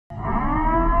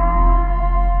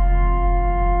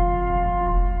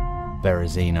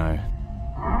Berezino.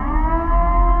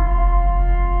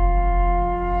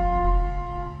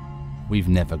 We've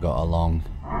never got along.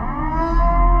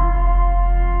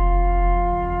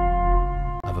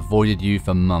 I've avoided you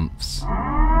for months.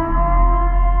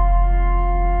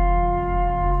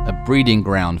 A breeding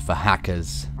ground for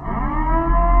hackers.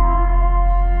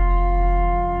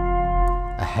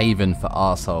 A haven for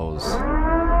arseholes.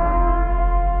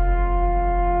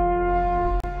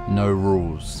 No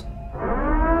rules.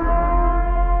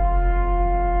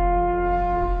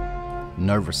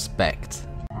 No respect.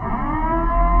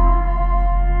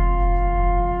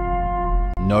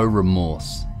 No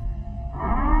remorse.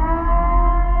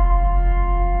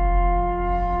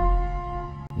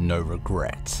 No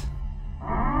regret.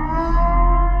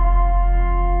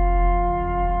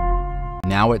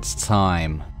 Now it's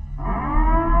time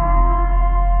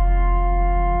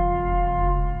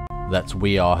that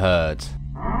we are heard.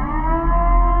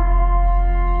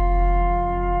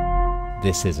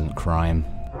 This isn't crime.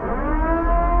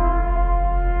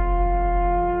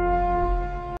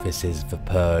 This is the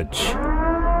Purge.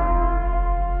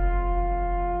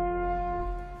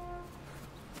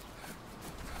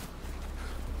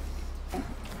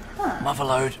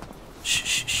 Motherload. Shh,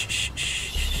 shh, shh, shh,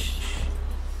 shh,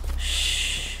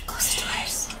 shh. Close the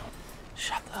doors.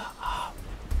 Shut the up.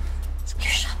 You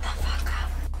shut the fuck up.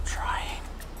 I'm trying.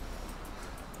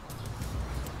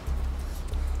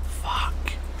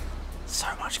 Fuck. So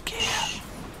much gear.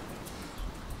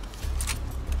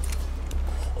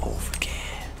 All the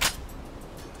gear.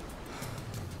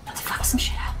 Let's fuck some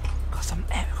shit up. Got some.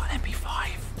 We've got an MP5.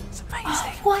 It's amazing.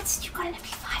 Oh, what? You got an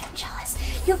MP5? I'm jealous.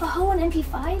 You have a hoe and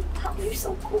MP5? How you're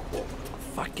so cool.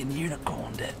 Fucking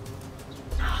unicorned it.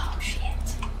 Oh shit.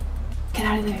 Get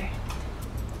out of there.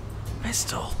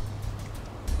 Pistol.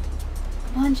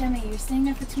 Come on, Jemmy, you're staying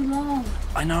there for too long.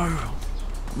 I know.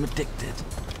 I'm addicted.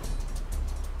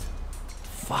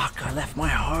 Fuck, I left my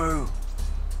hoe.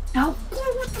 No,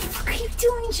 what the fuck are you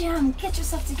doing, Jem? Get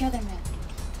yourself together, man.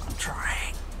 I'm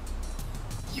trying.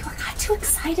 You got too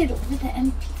excited over the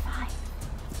MP5.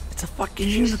 It's a fucking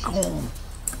unicorn.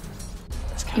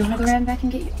 You wanna go around back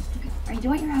and get your... Are you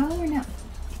doing your hoe or no?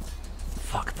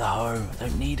 Fuck the hoe. I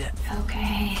don't need it.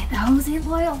 Okay, the hoes ain't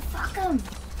loyal. Fuck them.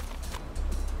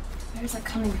 Where's that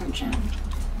coming from, Jem?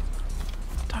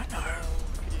 Don't know.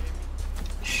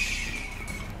 Shh.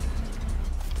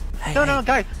 Hey, No, hey. no,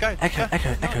 guys. Echo,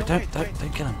 No, don't wait.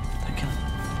 kill him. Don't kill him.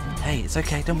 Hey, it's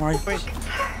okay. Don't worry. Wait.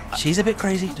 She's a bit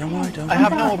crazy. Don't worry. Don't I worry.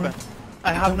 have no open.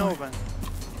 I have no worry. open.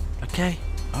 Okay.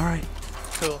 All right.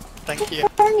 Cool. Thank you.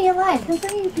 Don't burn me alive. Don't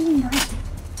burn me being nice.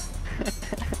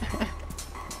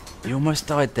 You almost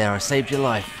died there. I saved your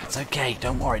life. It's okay.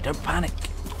 Don't worry. Don't panic.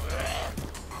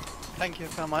 Thank you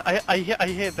so much. I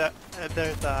hear that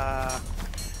there's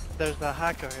a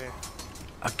hacker here.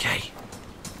 Okay.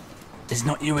 It's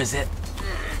not you, is it?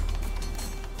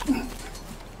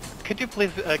 Could you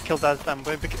please kill that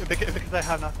boy because I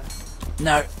have nothing.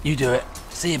 No, you do it.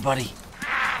 See you, buddy.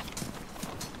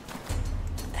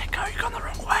 Echo, you've gone the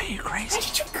wrong way. You crazy? Where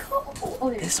did you go? Oh,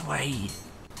 there. This way.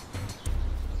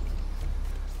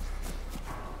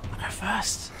 I'll go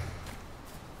first.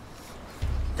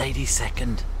 Lady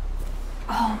second.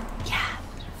 Oh, yeah.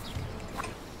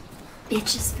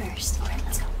 Bitches first. Alright,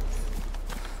 let's go.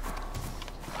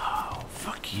 Oh,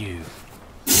 fuck you.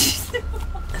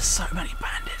 There's so many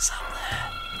bandits up there.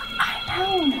 I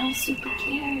know, and I was super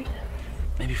scared.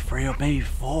 Maybe 3 or maybe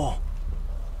 4.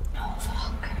 Oh,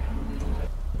 fuck.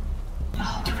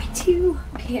 Oh, do we do?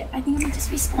 Okay, I think I'm gonna just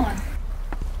respawn.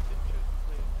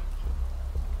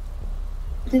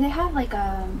 Do they have, like,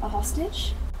 a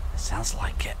hostage? Sounds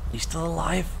like it. You still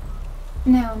alive?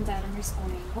 No, I'm dead. I'm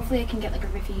respawning. Hopefully I can get, like, a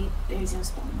Riffy Berezino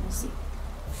spawn. We'll see.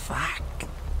 Fuck.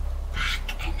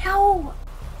 Fuck, I know!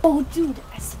 Oh, dude,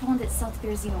 I spawned at South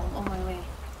Berezino on my way.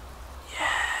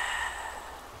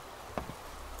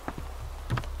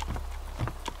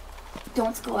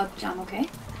 Don't go up, John, okay?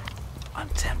 I'm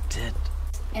tempted.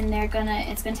 And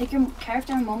it's gonna take your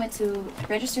character a moment to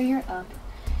register your up,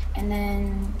 and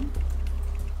then...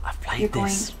 I've played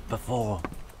this before.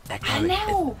 Echo, I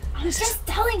know! I'm just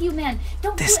telling you, man!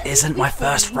 Don't This do isn't my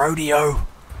first rodeo.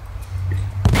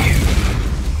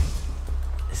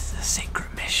 This is a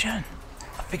secret mission.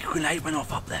 I think a grenade went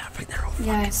off up there. I think they're all fucking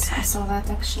Yeah, I dead. saw that,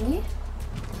 actually.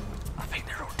 I think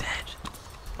they're all dead.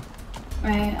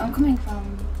 Right, I'm coming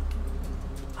from...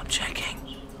 I'm checking.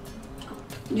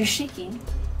 You're shaking.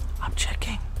 I'm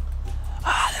checking.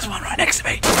 Ah, there's one right next to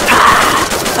me.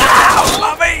 Ah! Oh,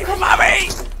 Mummy! Mummy!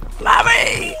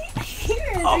 Mummy!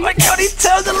 Oh my god, he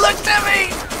turned and looked at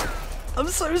me! I'm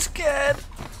so scared.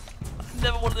 I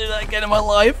never want to do that again in my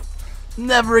life.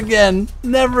 Never again.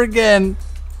 Never again.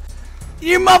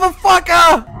 You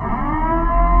motherfucker!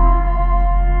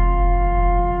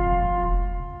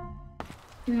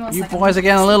 You boys are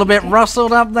getting a little bit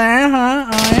rustled up there,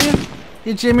 huh? Are you?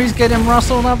 Your Jimmy's getting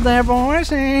rustled up there,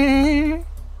 boys. Annoying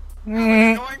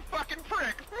fucking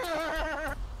prick.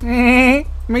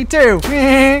 Me too.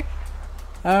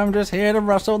 I'm just here to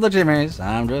rustle the Jimmies.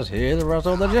 I'm just here to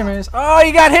rustle the Jimmies. Oh,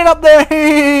 you got hit up there.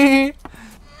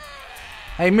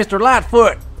 Hey, Mr.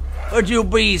 Lightfoot, would you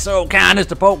be so kind as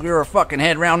to poke your fucking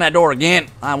head round that door again?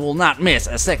 I will not miss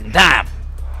a second time.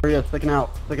 Yeah, sticking out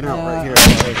right here.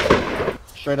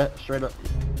 Straight up.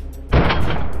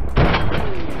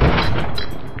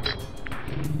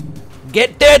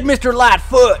 Get dead, Mr.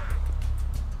 Lightfoot.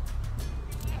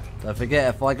 Don't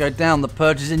forget, if I go down, the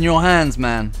purge is in your hands,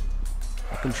 man.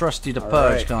 I can trust you to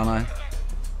purge, can't I?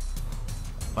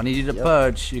 If I need you to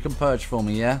purge, you can purge for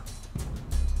me, yeah?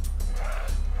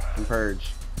 And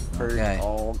purge. Okay.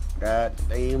 All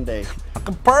goddamn day. I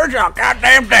can purge all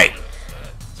goddamn day.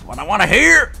 That's what I want to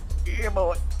hear. Yeah,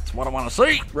 boy. That's what I want to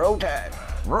see. Roll tide.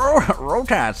 Roll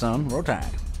tide, son. Roll tide.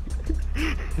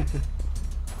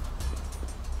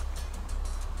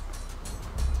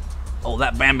 Oh,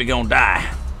 that Bambi gonna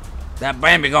die. That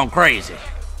Bambi gone crazy.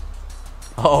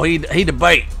 Oh, he the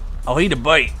bait. Oh, he the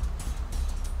bait.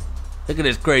 Look at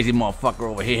this crazy motherfucker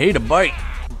over here. He the bait.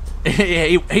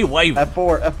 he waving.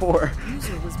 F4.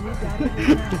 User was moved out of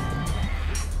your channel.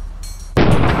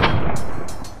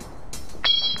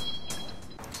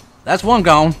 That's one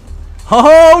gone.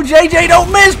 Oh, JJ,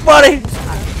 don't miss, buddy.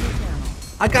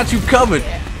 I got you covered.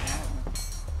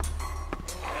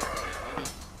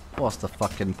 What's the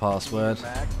fucking password?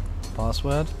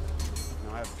 Password?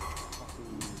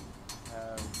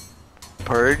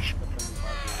 Purge.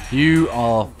 You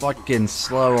are fucking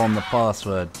slow on the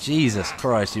password. Jesus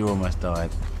Christ, you almost died.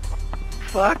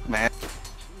 Fuck, man.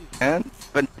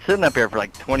 Been sitting up here for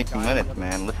like 22 minutes,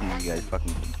 man. Listen to you guys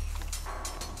fucking.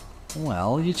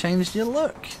 Well, you changed your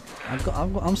look.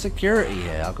 I'm security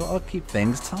here. I've got to keep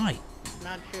things tight.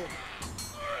 Not true.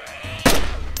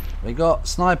 We got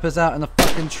snipers out in the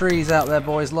fucking trees out there,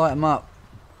 boys. Light them up.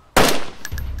 I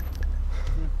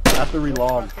have to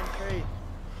relog.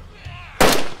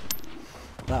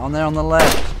 That on there on the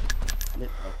left.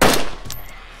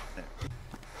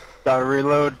 Gotta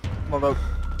reload. Hold up.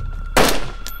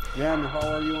 Jen, how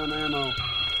are you on ammo?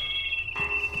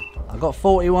 I've got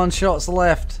 41 shots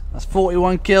left. That's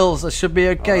 41 kills. That should be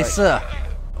okay, sir.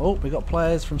 Oh, we got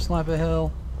players from Sniper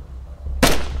Hill.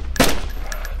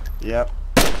 Yep.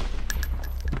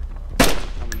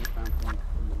 Coming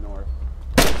from the north.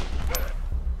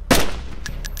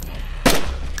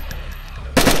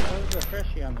 There's a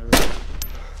freshie on the roof.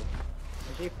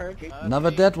 Is he purging?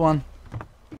 Another dead one.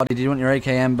 Buddy, do you want your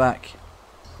AKM back?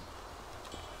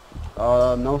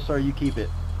 No sir, you keep it.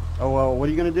 Oh well, what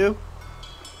are you gonna do?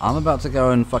 I'm about to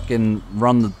go and fucking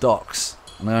run the docks.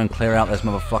 I'm gonna go and clear out those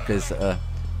motherfuckers that are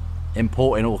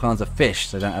importing all kinds of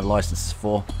fish they don't have licenses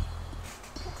for.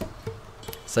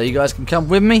 So you guys can come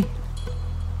with me,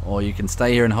 or you can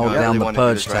stay here and hold down the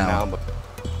purge tower.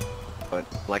 But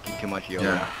liking too much yellow.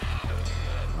 Yeah.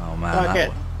 Oh man,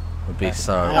 that would be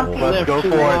so awful. Let's go for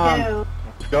it.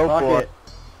 Let's go for it.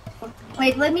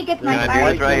 Wait, let me get my Can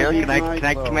I do this right here? Can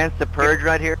I commence the purge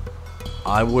right here?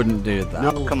 I wouldn't do that.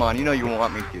 No, come on, you know you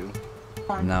want me to.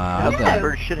 No, I The don't.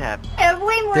 purge should happen.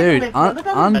 Dude,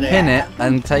 unpin it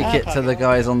and take it to the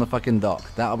guys on the fucking dock.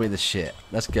 That'll be the shit.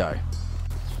 Let's go.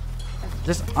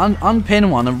 Just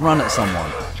unpin one and run at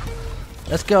someone.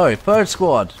 Let's go. Purge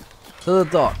squad. To the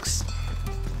docks.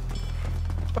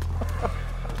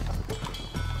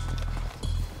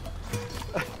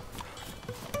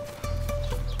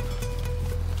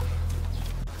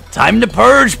 Time to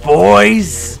purge,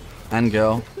 boys! And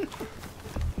girl.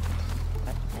 That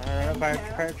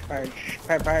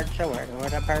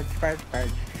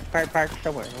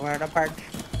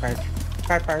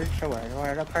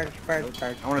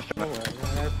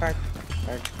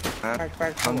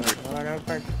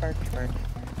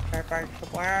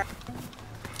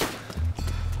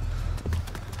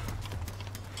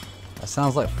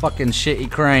sounds like fucking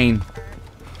shitty crane.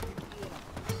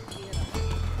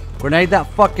 Grenade that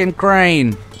fucking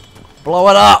crane. Blow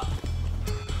it up.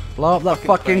 Blow up that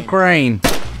fucking crane.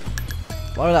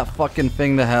 Blow that fucking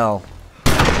thing to hell.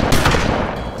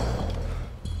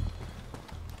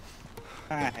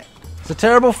 It's a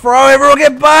terrible throw. Everyone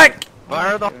get back.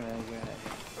 Fire the.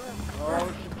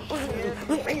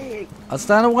 I'll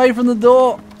stand away from the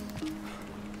door.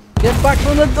 Get back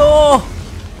from the door.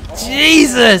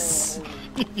 Jesus.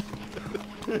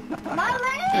 My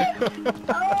leg!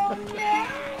 Oh no!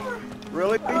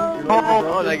 Really? Oh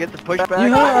Oh, I get the push back. You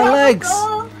hurt our legs.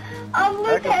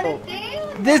 Lieutenant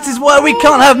Dan. This is why we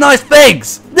can't have nice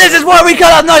things. This is why we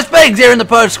can't have nice things here in the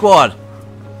Purge Squad.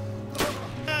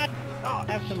 Oh,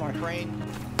 have some more train.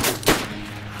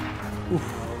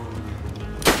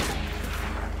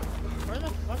 Where the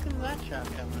fuck is that shot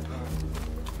coming from?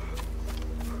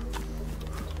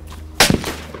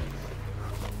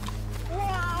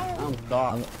 I'm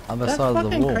stopped. Other That's side of the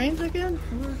fucking wall. cranes again?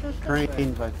 We were just that way.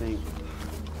 Trains, I think.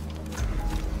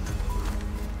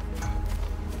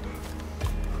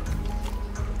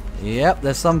 Yep,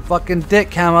 there's some fucking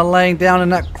dickhammer laying down in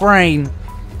that crane.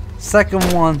 Second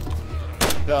one.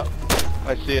 Yeah.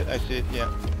 I see it, yeah.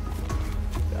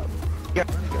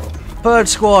 Purge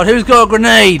Squad, who's got a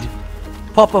grenade?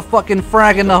 Pop a fucking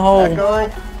frag in the hole. I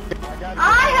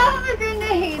have a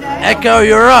grenade. Echo,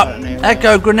 you're up.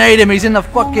 Echo, grenade him. He's in the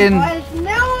fucking. Now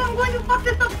I'm going to fuck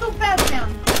this up so fast now.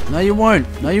 No, you won't.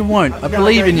 No, you won't. I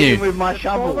believe in you. With my Pull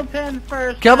shovel. the pin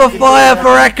first. Cover fire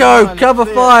for Echo. Cover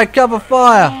fire. Cover Oh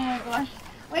fire. my gosh.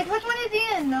 Wait, which one is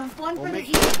he in? The one for the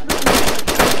east?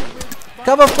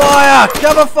 Cover fire.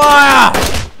 Cover fire.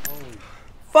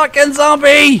 Fucking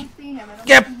zombie.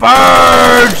 Get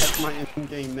purged. My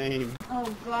in-game name. Oh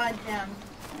god damn.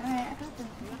 Alright, I got this.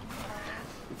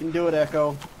 You can do it,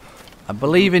 Echo. I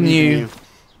believe in you.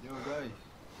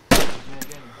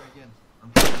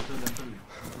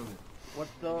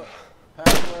 What's the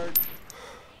password?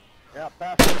 Yeah,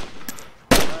 password.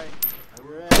 Alright,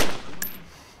 we're in.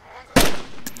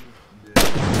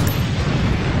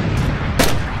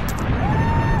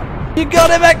 You got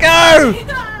him, Echo.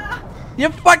 You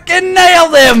fucking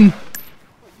nailed him.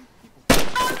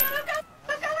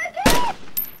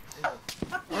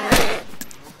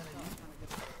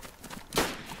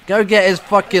 Go get his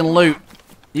fucking loot.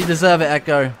 You deserve it,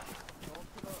 Echo.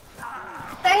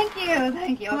 Thank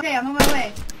you. Okay, I'm on my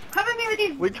way. Cover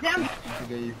me with these damn...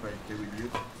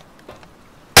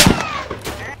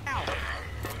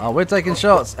 Oh, we're taking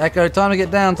shots. Echo, time to get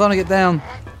down, time to get down.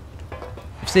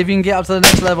 See if you can get up to the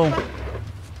next level.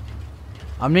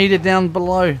 I'm needed down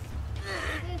below.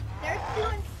 They're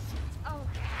doing... Oh.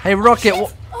 Hey, Rocket.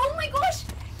 Oh my gosh!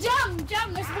 Jump!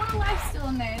 There's one alive still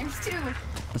in there. There's two.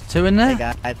 There's two in there?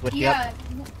 Hey guys, what's Yeah, up?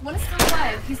 one is still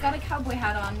alive. He's got a cowboy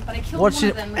hat on, but I killed What's one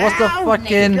it? of them. What's the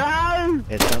fucking...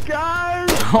 It's up.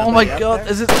 Oh my Somebody up god, there?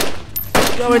 is it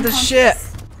going to shit?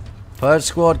 Purge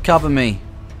Squad, cover me.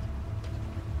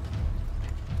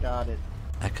 Got it.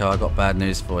 Echo, I got bad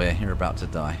news for you. You're about to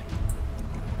die.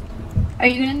 Are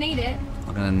you gonna need it?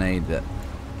 I'm gonna need it.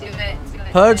 Do it.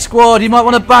 Purge Squad, you might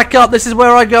want to back up. This is where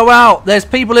I go out. There's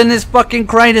people in this fucking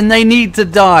crane and they need to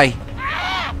die.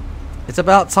 It's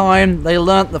about time they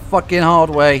learnt the fucking hard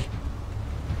way.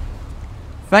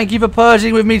 Thank you for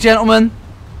purging with me, gentlemen.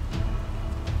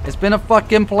 It's been a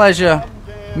fucking pleasure.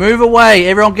 Move away.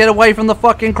 Everyone get away from the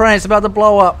fucking crane. It's about to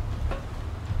blow up.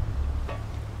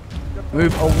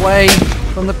 Move away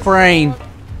from the crane.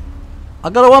 I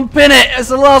gotta unpin it. It's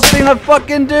the last thing I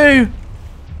fucking do.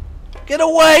 Get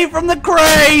away from the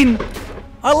crane.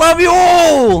 I love you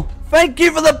all. Thank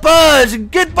you for the purge.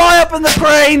 Goodbye up in the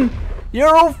crane.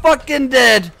 You're all fucking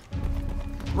dead.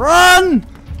 Run.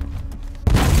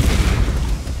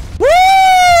 Woo!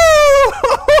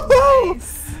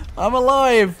 Nice. I'm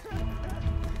alive.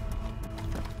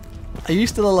 Are you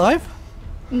still alive?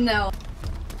 No.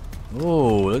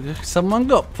 Oh, look, someone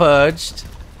got purged.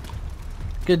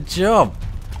 Good job.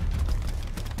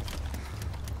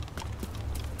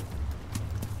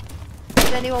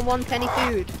 Does anyone want any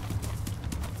food?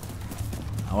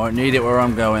 I won't need it where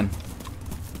I'm going.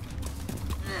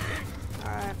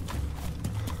 Alright.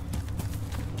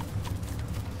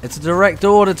 It's a direct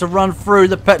order to run through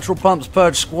the petrol pumps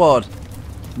Purge Squad.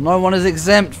 No one is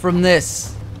exempt from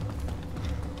this.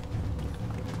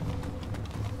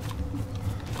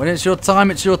 When it's your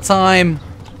time, it's your time.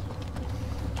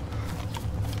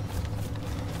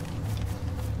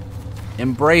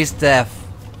 Embrace death.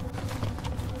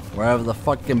 Wherever the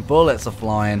fucking bullets are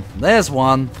flying. There's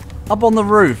one. Up on the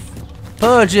roof.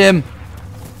 Purge him.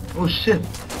 Oh shit!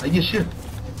 I get shit.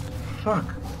 Fuck.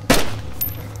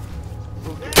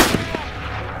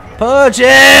 Purge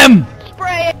him!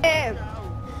 Spray him!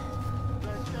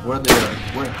 Where they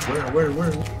are?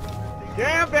 Where?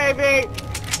 Jam, baby!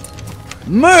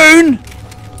 Moon!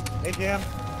 Hey, Jam.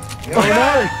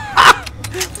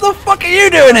 What the fuck are you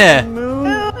doing here?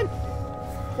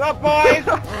 What's up, boys?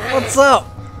 What's up?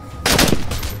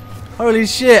 Holy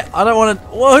shit, I don't want to...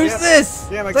 Whoa, who's Yeah, this?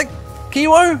 yeah, Is that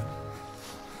Kiwo?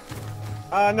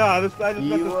 No, I just got this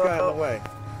guy in the way.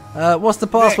 What's the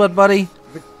password, buddy?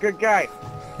 He's a good guy.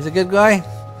 He's a good guy?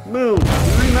 Moon,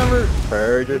 remember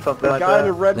Purge or something the like guy in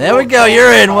the that. red? There we go,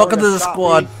 you're in. Welcome to the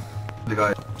squad. The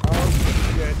guy.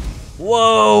 Oh shit.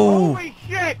 Whoa! Holy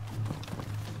shit!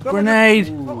 Grenade!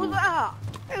 What was that?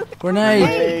 Grenade!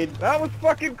 Grenade. That was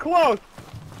fucking close!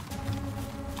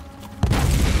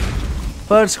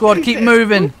 Third squad, keep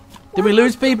moving. Did we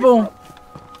lose people?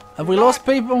 Have we lost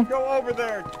people? Go over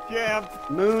there, Jam!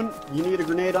 Moon, you need a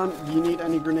grenade on? Do you need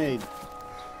any grenades?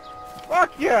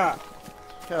 Fuck yeah!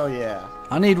 Hell yeah.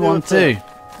 I need one too.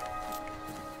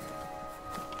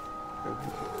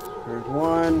 Here's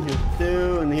one, here's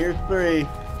two, and here's three.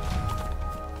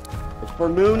 It's for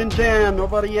Moon and Jam,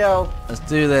 nobody else. Let's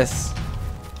do this.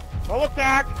 Full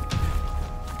attack!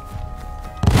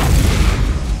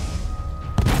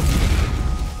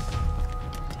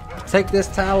 Take this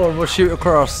tower and we'll shoot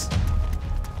across.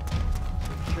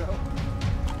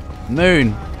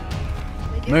 Moon.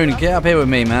 Moon, get up here with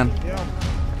me, man. Yeah.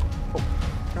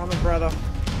 Coming, brother.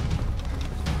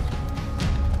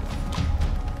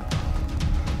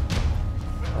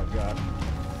 Oh god.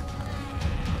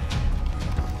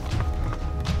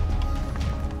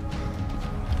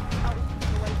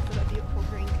 Wait for the beautiful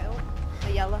green kill.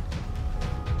 The yellow.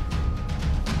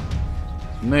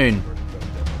 Moon,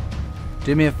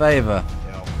 do me a favor.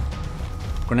 Yeah.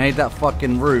 Grenade that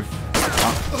fucking roof.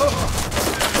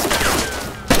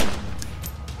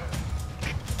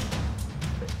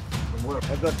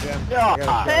 Heads up, Jam.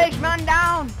 Yeah. Purge man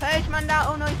down! Purge man down!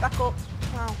 Oh no, he's back up.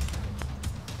 Wow.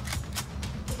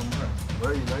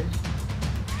 Where are you guys?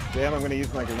 Jam, I'm gonna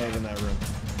use my grenade in that room.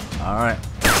 Alright.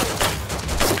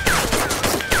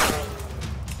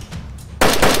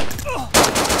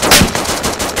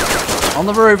 On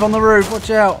the roof, watch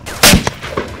out.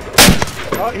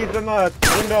 Oh, he's in the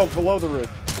window below the roof.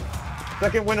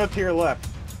 Second window to your left.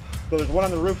 So there's one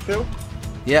on the roof too?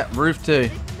 Yeah, roof 2.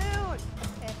 It's the moon!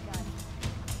 Okay, guys.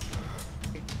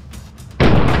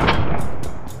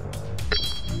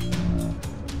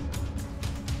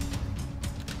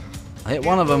 I hit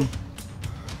one of them.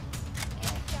 Yeah,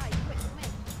 guys, quick, come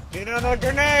in. Need another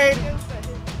grenade!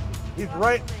 He's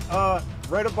right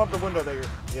above the window that you're...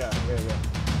 Yeah.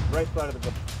 Right side of the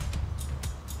building.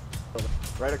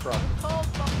 Right across. Cold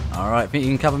fuck. Alright, think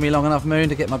you can cover me long enough, Moon,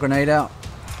 to get my grenade out?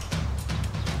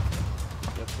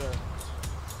 Yes, sir.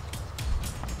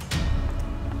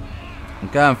 I'm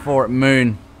going for it,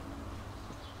 Moon.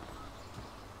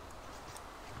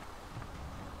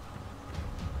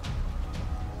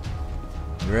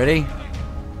 You ready?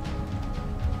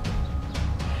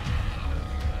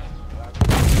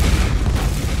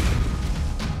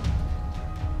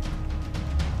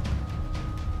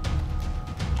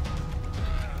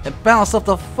 It bounced off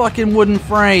the fucking wooden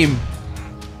frame.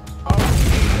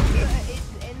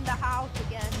 It's in the house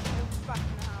again. It's back in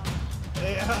the house.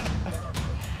 Yeah.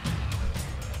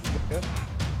 Good.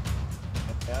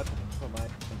 That's what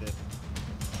mine did.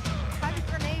 Have a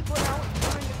grenade, but now it's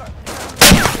throwing the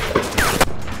gun.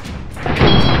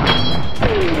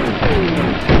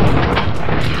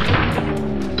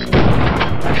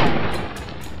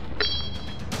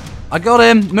 I got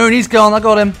him. Moon, he's gone. I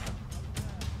got him.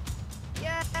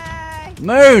 Yay!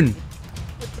 Moon.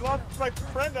 It's lost my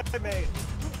friend I made.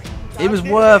 He was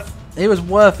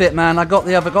worth it, man. I got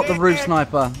the roof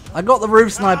sniper. I got the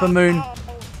roof sniper, Moon.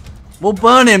 We'll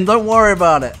burn him. Don't worry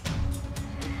about it.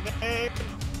 His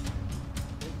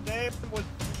name was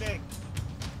Nick.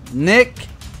 Nick.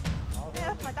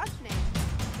 Yeah, that's my dad's name.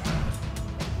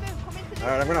 Moon, come into the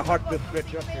Alright, I'm gonna room. huck Look, this look,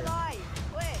 bitch look, up here. alive.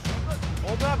 Quick, look.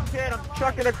 Hold up, kid. I'm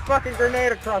chucking a fucking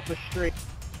grenade across the street.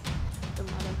 Doesn't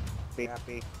matter. Be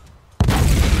happy.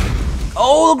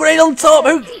 Oh, the grenade on top.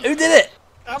 Who did it?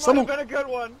 That might Someone- have been a good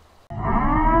one.